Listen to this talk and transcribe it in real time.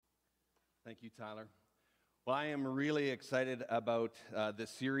Thank you, Tyler. Well, I am really excited about the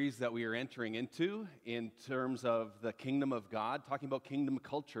series that we are entering into in terms of the kingdom of God, talking about kingdom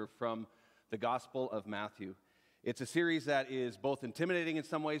culture from the Gospel of Matthew. It's a series that is both intimidating in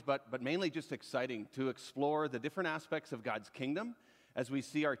some ways, but mainly just exciting to explore the different aspects of God's kingdom as we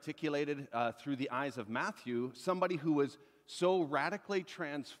see articulated through the eyes of Matthew, somebody who was so radically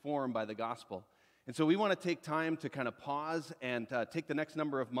transformed by the gospel. And so we want to take time to kind of pause and take the next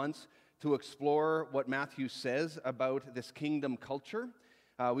number of months to explore what Matthew says about this kingdom culture.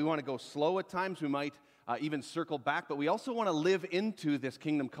 We want to go slow at times. We might even circle back, but we also want to live into this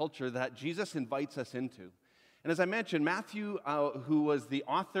kingdom culture that Jesus invites us into. And as I mentioned, Matthew, who was the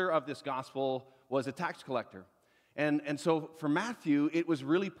author of this gospel, was a tax collector. And so for Matthew, it was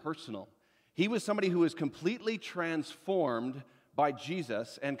really personal. He was somebody who was completely transformed by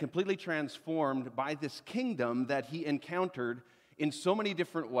Jesus and completely transformed by this kingdom that he encountered in so many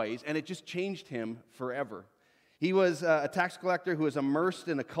different ways, and it just changed him forever. He was a tax collector who was immersed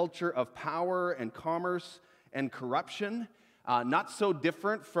in a culture of power and commerce and corruption, not so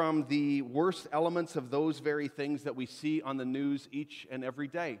different from the worst elements of those very things that we see on the news each and every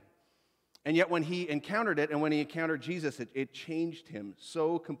day. And yet when he encountered it and when he encountered Jesus, it changed him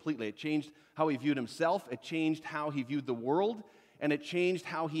so completely. It changed how he viewed himself, it changed how he viewed the world, and it changed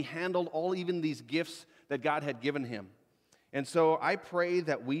how he handled even these gifts that God had given him. And so I pray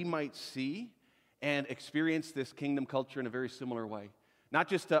that we might see and experience this kingdom culture in a very similar way. Not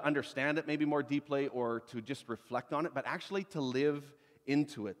just to understand it maybe more deeply or to just reflect on it, but actually to live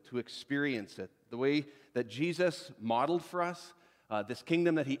into it, to experience it. The way that Jesus modeled for us, this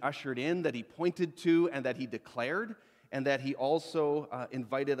kingdom that he ushered in, that he pointed to, and that he declared, and that he also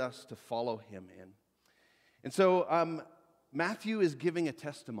invited us to follow him in. And so Matthew is giving a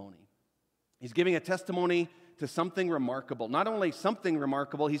testimony. He's giving a testimony to something remarkable. Not only something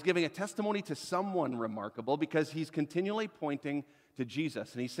remarkable, he's giving a testimony to someone remarkable because he's continually pointing to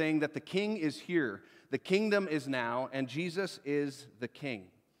Jesus. And he's saying that the king is here, the kingdom is now, and Jesus is the king.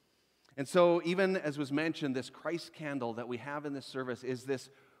 And so even as was mentioned, this Christ candle that we have in this service is this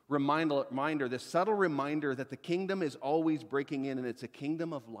reminder, this subtle reminder that the kingdom is always breaking in, and it's a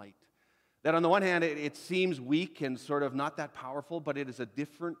kingdom of light. That on the one hand, it seems weak and sort of not that powerful, but it is a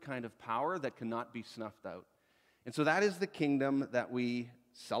different kind of power that cannot be snuffed out. And so that is the kingdom that we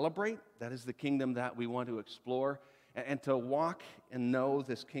celebrate. That is the kingdom that we want to explore and to walk and know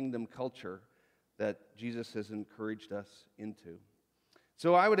this kingdom culture that Jesus has encouraged us into.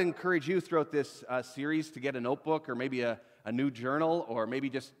 So I would encourage you throughout this series to get a notebook or maybe a new journal or maybe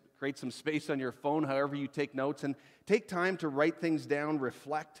just create some space on your phone, however you take notes, and take time to write things down,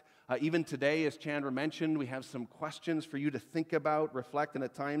 reflect. Even today, as Chandra mentioned, we have some questions for you to think about, reflect, and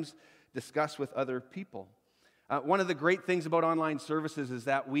at times discuss with other people. One of the great things about online services is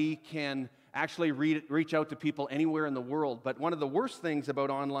that we can actually reach out to people anywhere in the world. But one of the worst things about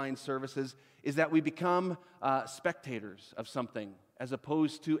online services is that we become spectators of something as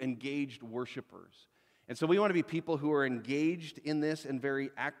opposed to engaged worshipers. And so we want to be people who are engaged in this in very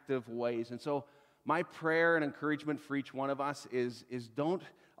active ways. And so my prayer and encouragement for each one of us is don't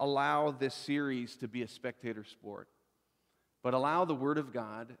allow this series to be a spectator sport, but allow the Word of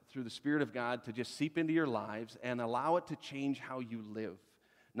God, through the Spirit of God, to just seep into your lives and allow it to change how you live,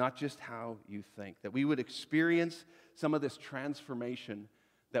 not just how you think. That we would experience some of this transformation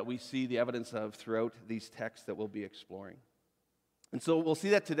that we see the evidence of throughout these texts that we'll be exploring. And so we'll see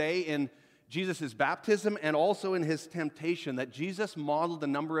that today in Jesus' baptism and also in his temptation, that Jesus modeled a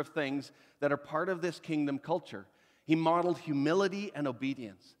number of things that are part of this kingdom culture. He modeled humility and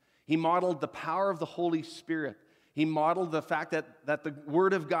obedience. He modeled the power of the Holy Spirit. He modeled the fact that the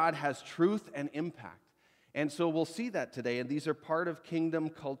Word of God has truth and impact. And so we'll see that today, and these are part of kingdom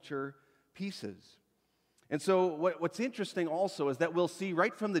culture pieces. And so what's interesting also is that we'll see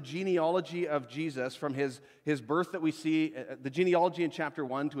right from the genealogy of Jesus, from his birth that we see, the genealogy in chapter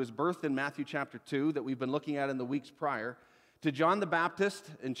 1 to his birth in Matthew chapter 2 that we've been looking at in the weeks prior, to John the Baptist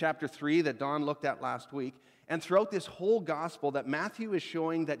in chapter 3 that Don looked at last week, and throughout this whole gospel that Matthew is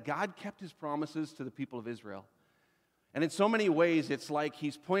showing that God kept his promises to the people of Israel. And in so many ways, it's like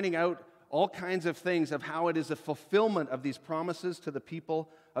he's pointing out all kinds of things of how it is a fulfillment of these promises to the people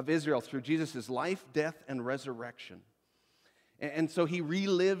of Israel through Jesus' life, death, and resurrection. And so he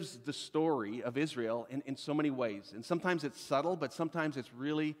relives the story of Israel in so many ways. And sometimes it's subtle, but sometimes it's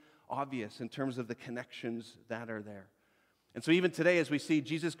really obvious in terms of the connections that are there. And so even today, as we see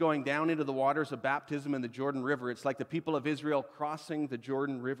Jesus going down into the waters of baptism in the Jordan River, it's like the people of Israel crossing the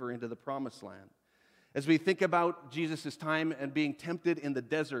Jordan River into the Promised Land. As we think about Jesus' time and being tempted in the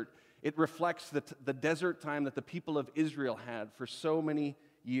desert, it reflects the desert time that the people of Israel had for so many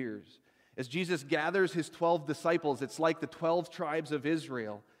years. As Jesus gathers his 12 disciples, it's like the 12 tribes of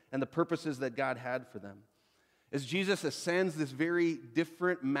Israel and the purposes that God had for them. As Jesus ascends this very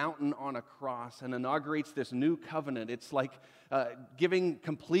different mountain on a cross and inaugurates this new covenant, it's like giving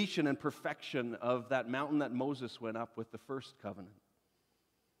completion and perfection of that mountain that Moses went up with the first covenant.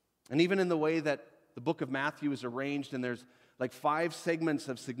 And even in the way that the book of Matthew is arranged, and there's like 5 segments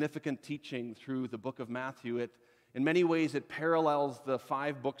of significant teaching through the book of Matthew, in many ways it parallels the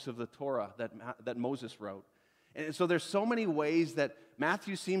 5 books of the Torah that Moses wrote. And so there's so many ways that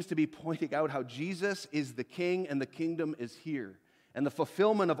Matthew seems to be pointing out how Jesus is the king and the kingdom is here. And the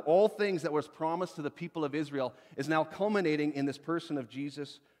fulfillment of all things that was promised to the people of Israel is now culminating in this person of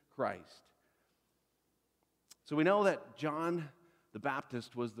Jesus Christ. So we know that John the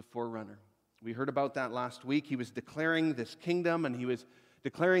Baptist was the forerunner. We heard about that last week. He was declaring this kingdom, and he was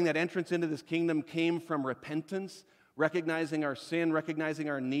declaring that entrance into this kingdom came from repentance, recognizing our sin, recognizing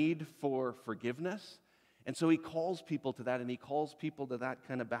our need for forgiveness. And so he calls people to that, and he calls people to that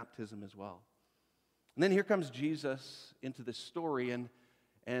kind of baptism as well. And then here comes Jesus into this story,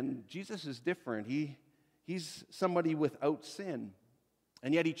 and Jesus is different. He's somebody without sin,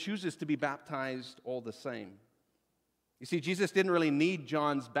 and yet he chooses to be baptized all the same. You see, Jesus didn't really need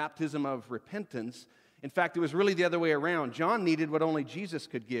John's baptism of repentance. In fact, it was really the other way around. John needed what only Jesus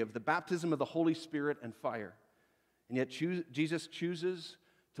could give, the baptism of the Holy Spirit and fire. And yet Jesus chooses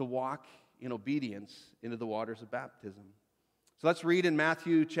to walk in obedience into the waters of baptism. So let's read in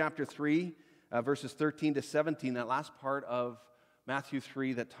Matthew chapter 3, verses 13 to 17, that last part of Matthew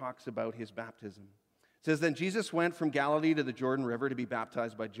 3 that talks about his baptism. It says, "Then Jesus went from Galilee to the Jordan River to be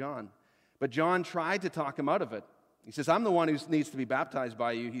baptized by John. But John tried to talk him out of it. He says, 'I'm the one who needs to be baptized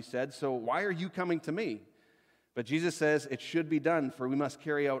by you,' he said, 'so why are you coming to me?' But Jesus says, 'It should be done, for we must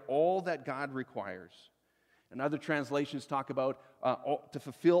carry out all that God requires.'" And other translations talk about to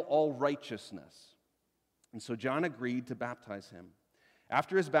fulfill all righteousness. And so John agreed to baptize him.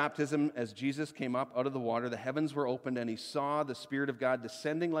 After his baptism, as Jesus came up out of the water, the heavens were opened, and he saw the Spirit of God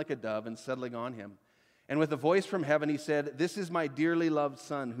descending like a dove and settling on him. And with a voice from heaven, he said, "This is my dearly loved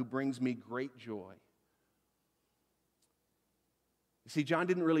Son, who brings me great joy." You see, John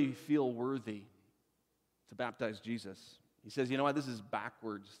didn't really feel worthy to baptize Jesus. He says, "You know what, this is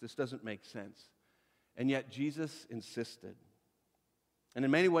backwards. This doesn't make sense." And yet Jesus insisted. And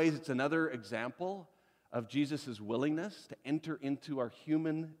in many ways, it's another example of Jesus' willingness to enter into our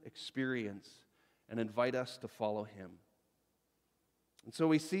human experience and invite us to follow him. And so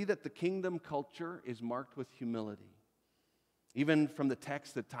we see that the kingdom culture is marked with humility. Even from the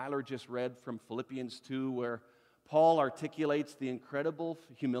text that Tyler just read from Philippians 2, where Paul articulates the incredible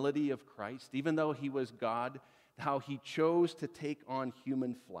humility of Christ, even though he was God, how he chose to take on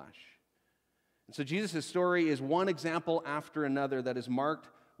human flesh. And so Jesus' story is one example after another that is marked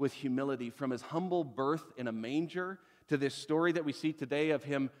with humility, from his humble birth in a manger to this story that we see today of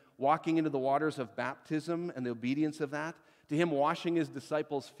him walking into the waters of baptism and the obedience of that, to him washing his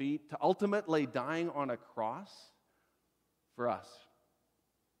disciples' feet, to ultimately dying on a cross for us.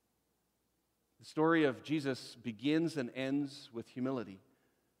 The story of Jesus begins and ends with humility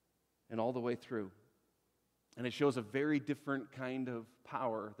and all the way through. And it shows a very different kind of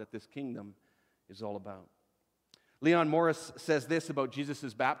power that this kingdom is all about. Leon Morris says this about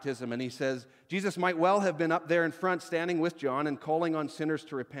Jesus' baptism, and he says, "Jesus might well have been up there in front standing with John and calling on sinners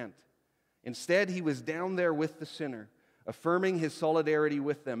to repent. Instead, he was down there with the sinner, affirming his solidarity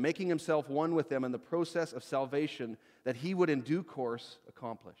with them, making himself one with them in the process of salvation that he would in due course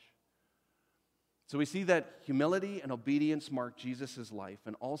accomplish." So we see that humility and obedience mark Jesus' life,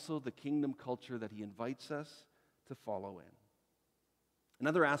 and also the kingdom culture that he invites us to follow in.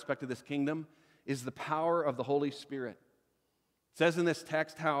 Another aspect of this kingdom is the power of the Holy Spirit. It says in this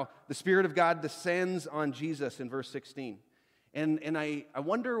text how the Spirit of God descends on Jesus in verse 16. And I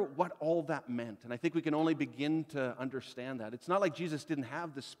wonder what all that meant. And I think we can only begin to understand that. It's not like Jesus didn't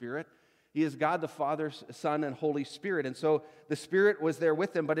have the Spirit. He is God the Father, Son, and Holy Spirit. And so the Spirit was there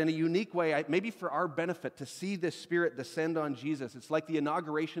with him, but in a unique way, maybe for our benefit, to see this Spirit descend on Jesus. It's like the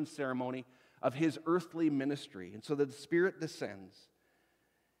inauguration ceremony of his earthly ministry. And so the Spirit descends.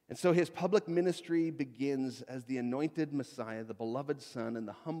 And so his public ministry begins as the anointed Messiah, the beloved Son, and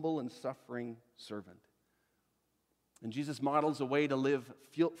the humble and suffering servant. And Jesus models a way to live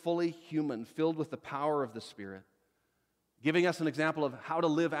fully human, filled with the power of the Spirit, giving us an example of how to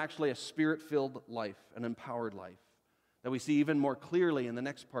live actually a Spirit-filled life, an empowered life, that we see even more clearly in the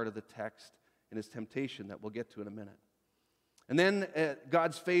next part of the text in his temptation that we'll get to in a minute. And then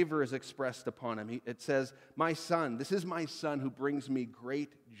God's favor is expressed upon him. It says, "My son, this is my son who brings me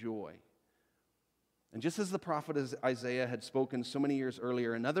great joy." And just as the prophet Isaiah had spoken so many years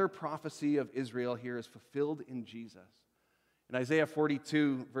earlier, another prophecy of Israel here is fulfilled in Jesus. In Isaiah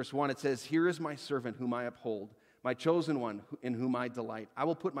 42, verse 1, it says, "Here is my servant whom I uphold, my chosen one in whom I delight. I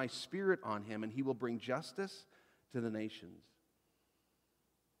will put my spirit on him, and he will bring justice to the nations."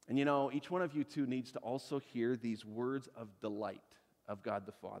 And you know, each one of you too needs to also hear these words of delight of God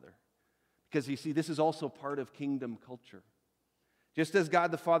the Father. Because you see, this is also part of kingdom culture. Just as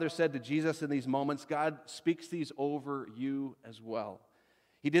God the Father said to Jesus in these moments, God speaks these over you as well.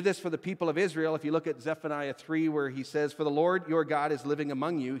 He did this for the people of Israel. If you look at Zephaniah 3, where he says, "For the Lord your God is living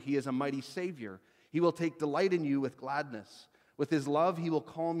among you. He is a mighty Savior. He will take delight in you with gladness. With his love he will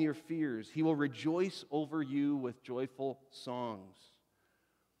calm your fears. He will rejoice over you with joyful songs."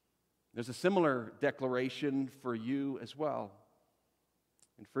 There's a similar declaration for you as well.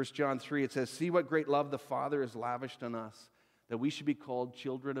 In 1 John 3, it says, "See what great love the Father has lavished on us, that we should be called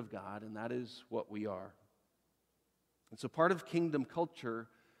children of God," and that is what we are. And so part of kingdom culture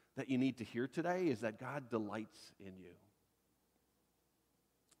that you need to hear today is that God delights in you.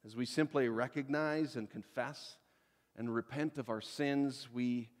 As we simply recognize and confess and repent of our sins,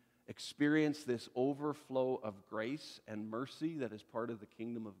 we experience this overflow of grace and mercy that is part of the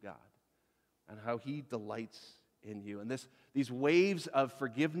kingdom of God, and how he delights in you. And these waves of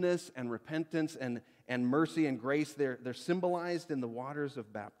forgiveness and repentance and mercy and grace, they're symbolized in the waters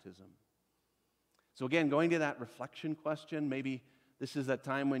of baptism. So again, going to that reflection question, maybe this is that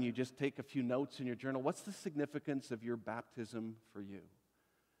time when you just take a few notes in your journal. What's the significance of your baptism for you?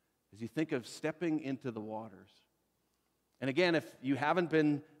 As you think of stepping into the waters. And again, if you haven't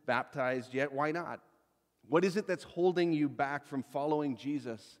been baptized yet, why not? What is it that's holding you back from following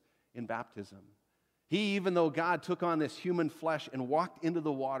Jesus in baptism? He, even though God took on this human flesh and walked into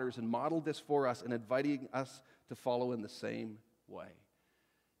the waters and modeled this for us and inviting us to follow in the same way.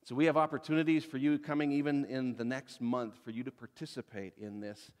 So we have opportunities for you coming even in the next month for you to participate in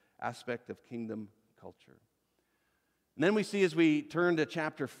this aspect of kingdom culture. And then we see as we turn to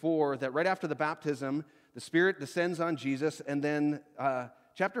chapter 4 that right after the baptism, the Spirit descends on Jesus, and then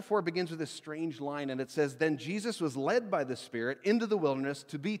chapter 4 begins with this strange line, and it says, "Then Jesus was led by the Spirit into the wilderness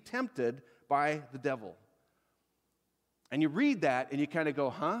to be tempted by the devil." And you read that and you kind of go,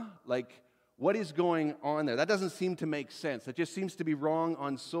 huh? Like, what is going on there? That doesn't seem to make sense. It just seems to be wrong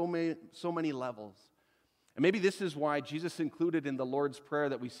on so many levels. And maybe this is why Jesus included in the Lord's Prayer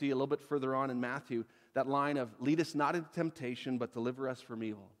that we see a little bit further on in Matthew, that line of, "Lead us not into temptation, but deliver us from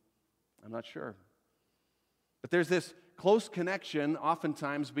evil." I'm not sure. But there's this close connection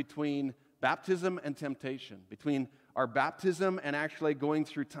oftentimes between baptism and temptation, between our baptism and actually going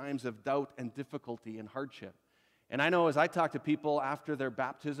through times of doubt and difficulty and hardship. And I know as I talk to people after their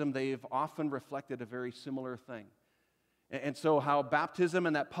baptism, they've often reflected a very similar thing. And so how baptism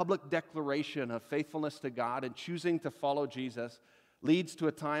and that public declaration of faithfulness to God and choosing to follow Jesus leads to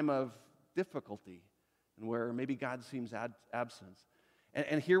a time of difficulty and where maybe God seems absent.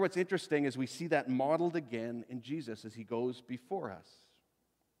 And here what's interesting is we see that modeled again in Jesus as he goes before us.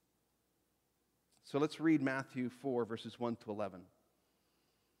 So let's read Matthew 4, verses 1 to 11.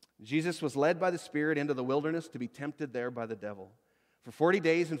 "Jesus was led by the Spirit into the wilderness to be tempted there by the devil. For 40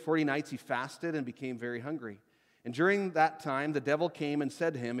 days and 40 nights he fasted and became very hungry. And during that time the devil came and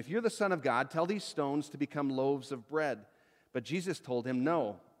said to him, 'If you're the Son of God, tell these stones to become loaves of bread.' But Jesus told him,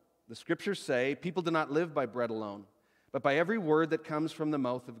 'No, the Scriptures say, people do not live by bread alone, but by every word that comes from the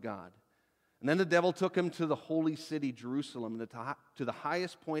mouth of God.' And then the devil took him to the holy city, Jerusalem, to the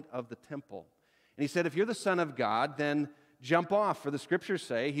highest point of the temple. And he said, 'If you're the Son of God, then jump off, for the Scriptures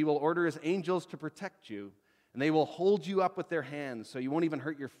say, he will order his angels to protect you, and they will hold you up with their hands, so you won't even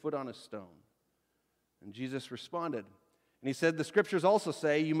hurt your foot on a stone.' And Jesus responded, and he said, 'The Scriptures also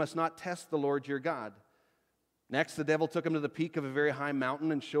say, you must not test the Lord your God.' Next, the devil took him to the peak of a very high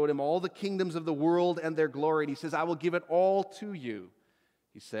mountain and showed him all the kingdoms of the world and their glory. And he says, 'I will give it all to you,'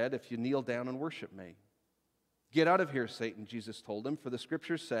 he said, 'if you kneel down and worship me.' 'Get out of here, Satan,' Jesus told him, 'for the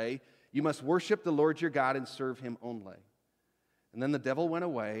Scriptures say, you must worship the Lord your God and serve him only.' And then the devil went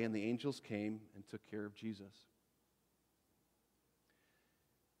away, and the angels came and took care of Jesus."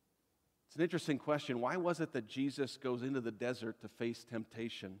 It's an interesting question. Why was it that Jesus goes into the desert to face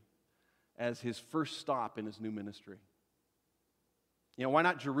temptation as his first stop in his new ministry? You know, why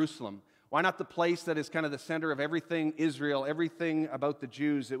not Jerusalem? Why not the place that is kind of the center of everything Israel, everything about the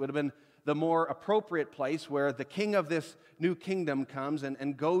Jews? It would have been the more appropriate place where the king of this new kingdom comes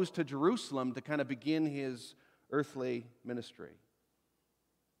and goes to Jerusalem to kind of begin his earthly ministry.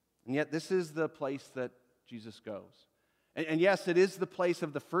 And yet this is the place that Jesus goes. And yes, it is the place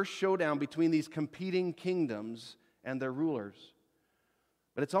of the first showdown between these competing kingdoms and their rulers.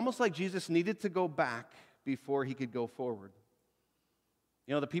 But it's almost like Jesus needed to go back before he could go forward.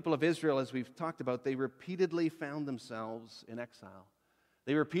 You know, the people of Israel, as we've talked about, they repeatedly found themselves in exile.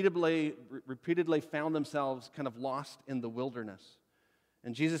 They repeatedly found themselves kind of lost in the wilderness.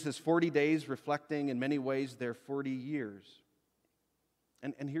 And Jesus is 40 days reflecting in many ways their 40 years.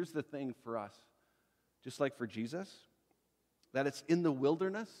 And here's the thing for us, just like for Jesus, that it's in the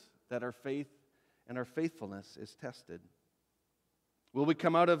wilderness that our faith and our faithfulness is tested. Will we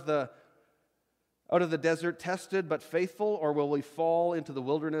come out of the desert tested but faithful, or will we fall into the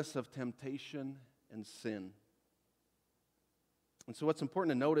wilderness of temptation and sin? And so what's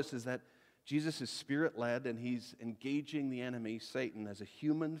important to notice is that Jesus is Spirit-led, and he's engaging the enemy, Satan, as a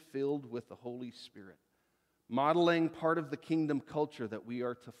human filled with the Holy Spirit, modeling part of the kingdom culture that we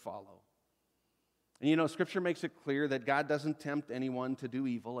are to follow. And you know, Scripture makes it clear that God doesn't tempt anyone to do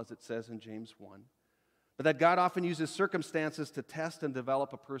evil, as it says in James 1, but that God often uses circumstances to test and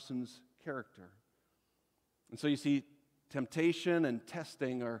develop a person's character. And so you see, temptation and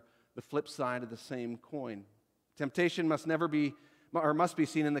testing are the flip side of the same coin. Temptation must be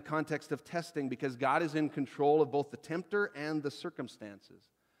seen in the context of testing, because God is in control of both the tempter and the circumstances.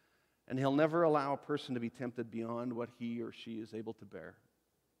 And he'll never allow a person to be tempted beyond what he or she is able to bear.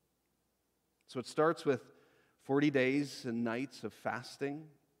 So it starts with 40 days and nights of fasting,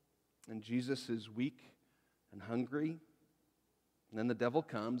 and Jesus is weak and hungry. And then the devil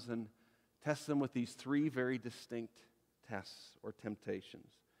comes and tests him with these three very distinct tests or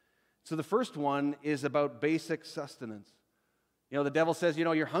temptations. So the first one is about basic sustenance. You know, the devil says, you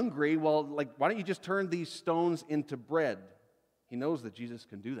know, you're hungry. Well, why don't you just turn these stones into bread? He knows that Jesus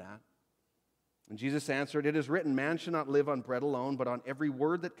can do that. And Jesus answered, "It is written, man shall not live on bread alone, but on every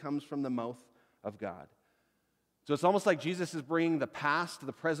word that comes from the mouth of God." So it's almost like Jesus is bringing the past,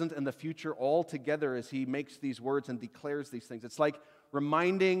 the present, and the future all together as he makes these words and declares these things. It's like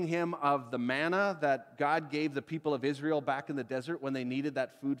reminding him of the manna that God gave the people of Israel back in the desert when they needed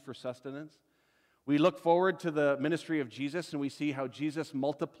that food for sustenance. We look forward to the ministry of Jesus, and we see how Jesus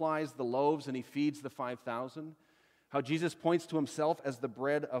multiplies the loaves and he feeds the 5,000, how Jesus points to himself as the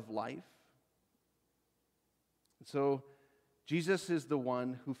bread of life. And so Jesus is the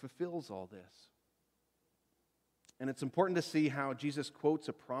one who fulfills all this. And it's important to see how Jesus quotes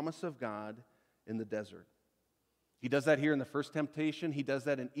a promise of God in the desert. He does that here in the first temptation. He does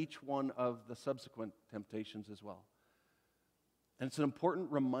that in each one of the subsequent temptations as well. And it's an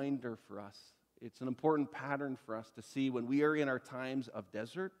important reminder for us. It's an important pattern for us to see when we are in our times of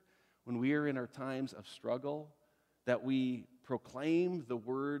desert, when we are in our times of struggle, that we proclaim the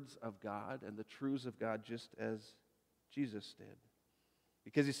words of God and the truths of God just as Jesus did.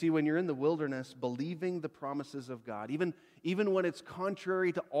 Because you see, when you're in the wilderness, believing the promises of God, even when it's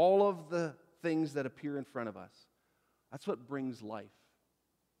contrary to all of the things that appear in front of us, that's what brings life.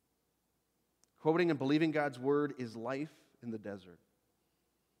 Quoting and believing God's word is life in the desert.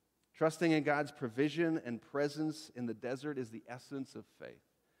 Trusting in God's provision and presence in the desert is the essence of faith.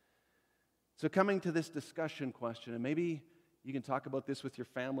 So coming to this discussion question, and maybe you can talk about this with your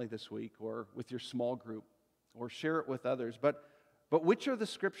family this week or with your small group or share it with others, but which are the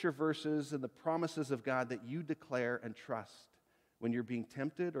scripture verses and the promises of God that you declare and trust when you're being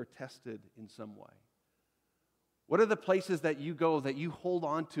tempted or tested in some way? What are the places that you go that you hold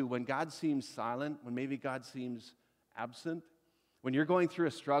on to when God seems silent, when maybe God seems absent, when you're going through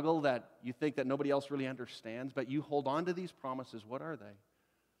a struggle that you think that nobody else really understands, but you hold on to these promises? What are they?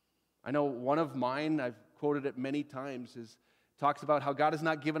 I know one of mine, I've quoted it many times, talks about how God has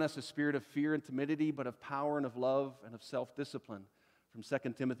not given us a spirit of fear and timidity, but of power and of love and of self-discipline, from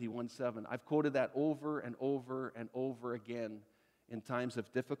 2 Timothy 1:7. I've quoted that over and over and over again in times of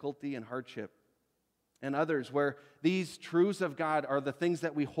difficulty and hardship. And others, where these truths of God are the things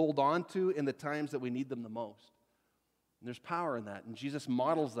that we hold on to in the times that we need them the most. And there's power in that, and Jesus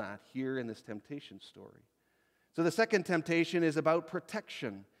models that here in this temptation story. So the second temptation is about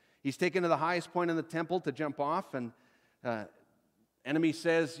protection. He's taken to the highest point in the temple to jump off, and enemy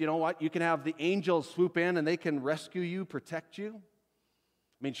says, you know what, you can have the angels swoop in and they can rescue you, protect you.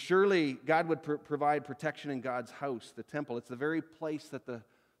 I mean, surely God would provide protection in God's house, the temple. It's the very place that the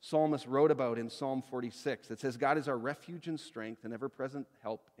psalmist wrote about in Psalm 46. It says, God is our refuge and strength and ever-present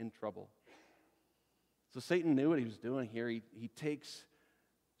help in trouble. So Satan knew what he was doing here. He takes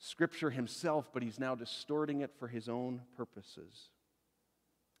Scripture himself, but he's now distorting it for his own purposes.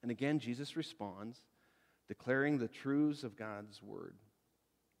 And again, Jesus responds, declaring the truths of God's word.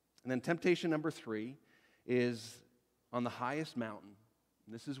 And then temptation number 3 is on the highest mountain.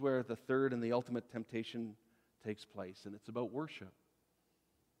 And this is where the third and the ultimate temptation takes place, and it's about worship.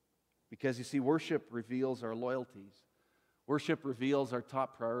 Because you see, worship reveals our loyalties. Worship reveals our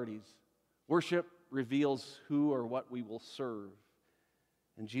top priorities. Worship reveals who or what we will serve.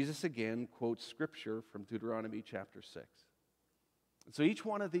 And Jesus again quotes scripture from Deuteronomy chapter 6. And so each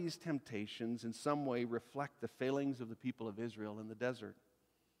one of these temptations in some way reflect the failings of the people of Israel in the desert.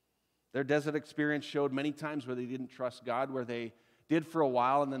 Their desert experience showed many times where they didn't trust God, where they did for a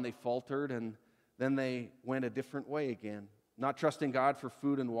while and then they faltered and then they went a different way again. Not trusting God for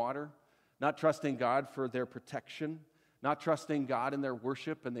food and water, not trusting God for their protection, not trusting God in their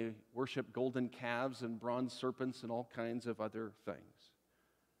worship, and they worship golden calves and bronze serpents and all kinds of other things.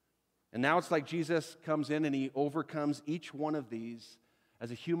 And now it's like Jesus comes in and he overcomes each one of these as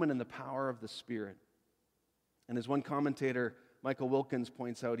a human in the power of the Spirit. And as one commentator, Michael Wilkins,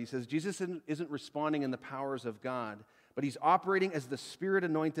 points out, he says, Jesus isn't responding in the powers of God, but he's operating as the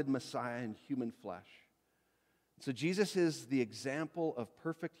Spirit-anointed Messiah in human flesh. So Jesus is the example of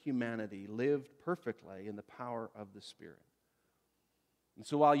perfect humanity lived perfectly in the power of the Spirit. And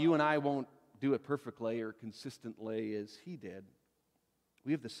so while you and I won't do it perfectly or consistently as he did,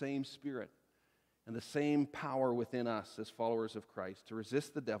 we have the same Spirit and the same power within us as followers of Christ to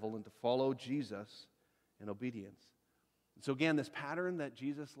resist the devil and to follow Jesus in obedience. And so again, this pattern that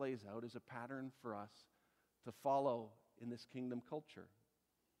Jesus lays out is a pattern for us to follow in this kingdom culture.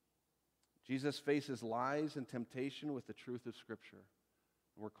 Jesus faces lies and temptation with the truth of Scripture,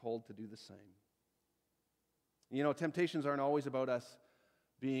 and we're called to do the same. You know, temptations aren't always about us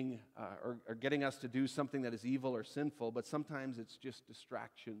being or getting us to do something that is evil or sinful, but sometimes it's just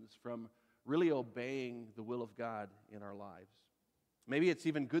distractions from really obeying the will of God in our lives. Maybe it's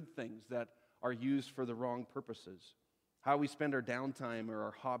even good things that are used for the wrong purposes. How we spend our downtime or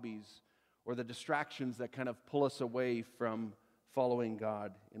our hobbies or the distractions that kind of pull us away from following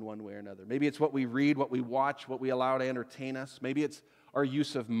God in one way or another. Maybe it's what we read, what we watch, what we allow to entertain us. Maybe it's our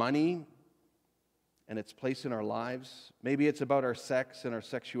use of money and its place in our lives. Maybe it's about our sex and our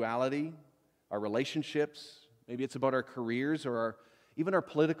sexuality, our relationships. Maybe it's about our careers or even our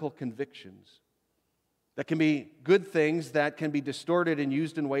political convictions. That can be good things that can be distorted and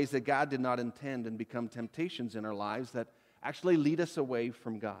used in ways that God did not intend and become temptations in our lives that actually lead us away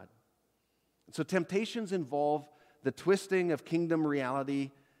from God. So temptations involve the twisting of kingdom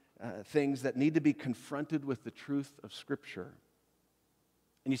reality, things that need to be confronted with the truth of Scripture.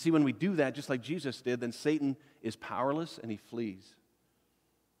 And you see, when we do that, just like Jesus did, then Satan is powerless and he flees.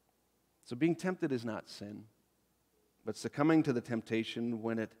 So being tempted is not sin, but succumbing to the temptation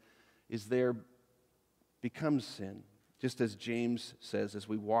when it is there becomes sin, just as James says, as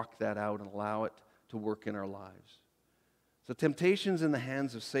we walk that out and allow it to work in our lives. So temptations in the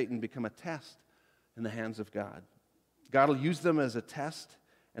hands of Satan become a test in the hands of God. God will use them as a test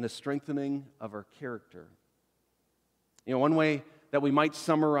and a strengthening of our character. You know, one way that we might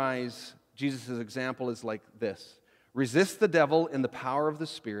summarize Jesus' example is like this: resist the devil in the power of the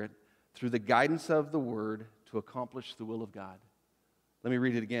Spirit through the guidance of the Word to accomplish the will of God. Let me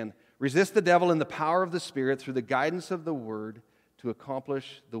read it again. Resist the devil in the power of the Spirit through the guidance of the Word to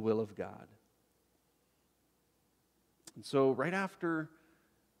accomplish the will of God. And so right after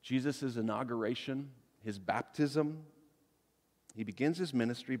Jesus' inauguration, his baptism, he begins his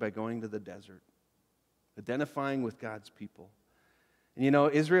ministry by going to the desert, identifying with God's people. And you know,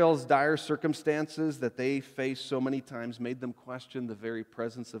 Israel's dire circumstances that they faced so many times made them question the very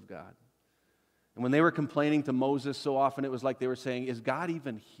presence of God. And when they were complaining to Moses so often, it was like they were saying, is God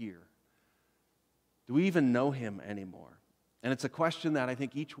even here? Do we even know him anymore? And it's a question that I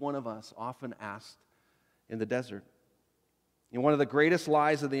think each one of us often asked in the desert. And one of the greatest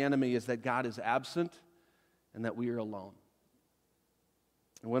lies of the enemy is that God is absent and that we are alone.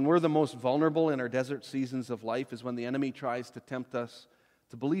 And when we're the most vulnerable in our desert seasons of life is when the enemy tries to tempt us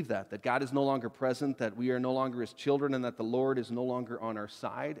to believe that God is no longer present, that we are no longer his children, and that the Lord is no longer on our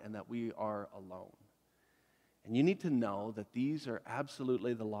side, and that we are alone. And you need to know that these are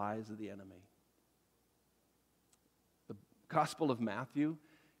absolutely the lies of the enemy. The Gospel of Matthew,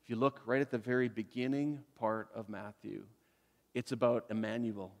 if you look right at the very beginning part of Matthew, it's about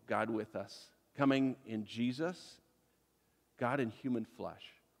Emmanuel, God with us, coming in Jesus, God in human flesh.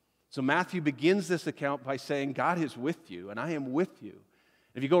 So Matthew begins this account by saying, God is with you, and I am with you.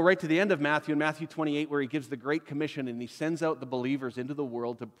 If you go right to the end of Matthew, in Matthew 28, where he gives the Great Commission and he sends out the believers into the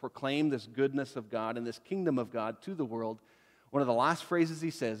world to proclaim this goodness of God and this kingdom of God to the world, one of the last phrases he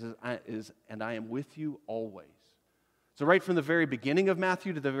says is, and I am with you always. So right from the very beginning of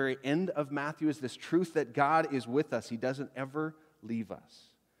Matthew to the very end of Matthew is this truth that God is with us. He doesn't ever leave us.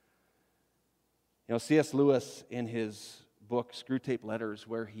 You know, C.S. Lewis, in his book, Screwtape Letters,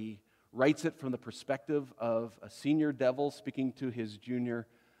 where he writes it from the perspective of a senior devil speaking to his junior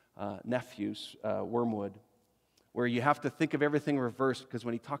nephews, Wormwood. where you have to think of everything reversed, because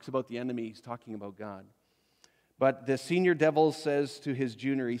when he talks about the enemy, he's talking about God. But the senior devil says to his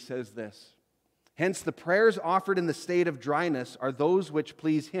junior, he says this: hence the prayers offered in the state of dryness are those which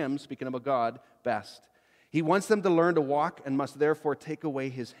please him, speaking about God, best. He wants them to learn to walk and must therefore take away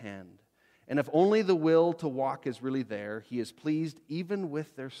his hand. And if only the will to walk is really there, he is pleased even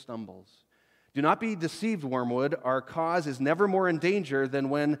with their stumbles. Do not be deceived, Wormwood. Our cause is never more in danger than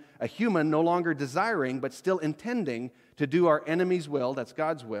when a human, no longer desiring but still intending to do our enemy's will, that's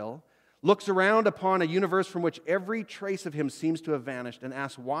God's will, looks around upon a universe from which every trace of him seems to have vanished and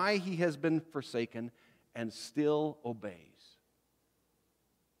asks why he has been forsaken and still obeys.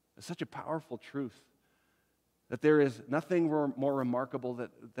 It's such a powerful truth that there is nothing more remarkable,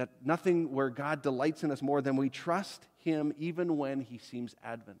 that nothing where God delights in us more than we trust him even when he seems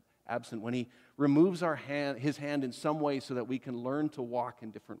absent, when he removes his hand in some way so that we can learn to walk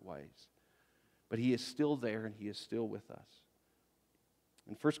in different ways. But he is still there and he is still with us.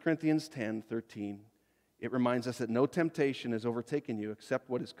 In 1 Corinthians 10:13, it reminds us that no temptation has overtaken you except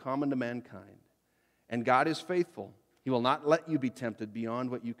what is common to mankind. And God is faithful. He will not let you be tempted beyond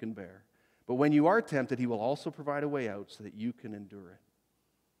what you can bear. But when you are tempted, he will also provide a way out so that you can endure it.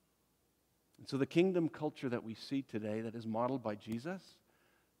 And so the kingdom culture that we see today that is modeled by Jesus,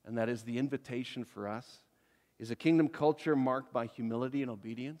 and that is the invitation for us, is a kingdom culture marked by humility and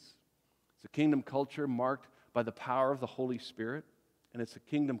obedience. It's a kingdom culture marked by the power of the Holy Spirit. And it's a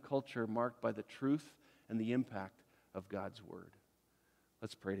kingdom culture marked by the truth and the impact of God's word.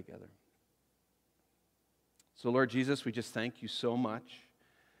 Let's pray together. So, Lord Jesus, we just thank you so much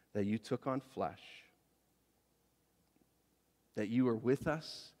that you took on flesh, that you are with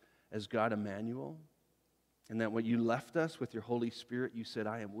us as God Emmanuel, and that when you left us with your Holy Spirit, you said,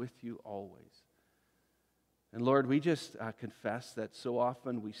 I am with you always. And Lord, we just confess that so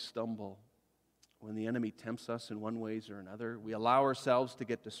often we stumble when the enemy tempts us in one way or another. We allow ourselves to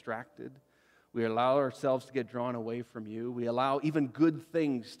get distracted. We allow ourselves to get drawn away from you. We allow even good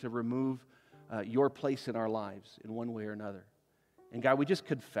things to remove your place in our lives in one way or another. And God, we just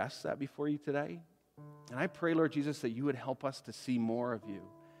confess that before you today. And I pray, Lord Jesus, that you would help us to see more of you,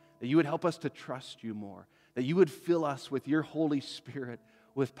 that you would help us to trust you more, that you would fill us with your Holy Spirit,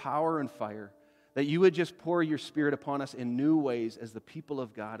 with power and fire, that you would just pour your Spirit upon us in new ways as the people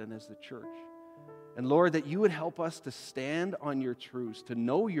of God and as the church. And Lord, that you would help us to stand on your truths, to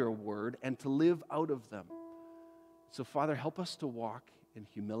know your word, and to live out of them. So, Father, help us to walk in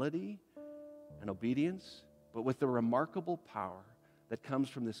humility and obedience, but with the remarkable power that comes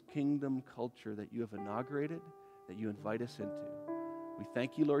from this kingdom culture that you have inaugurated, that you invite us into. We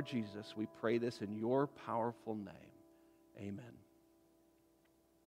thank you, Lord Jesus. We pray this in your powerful name. Amen.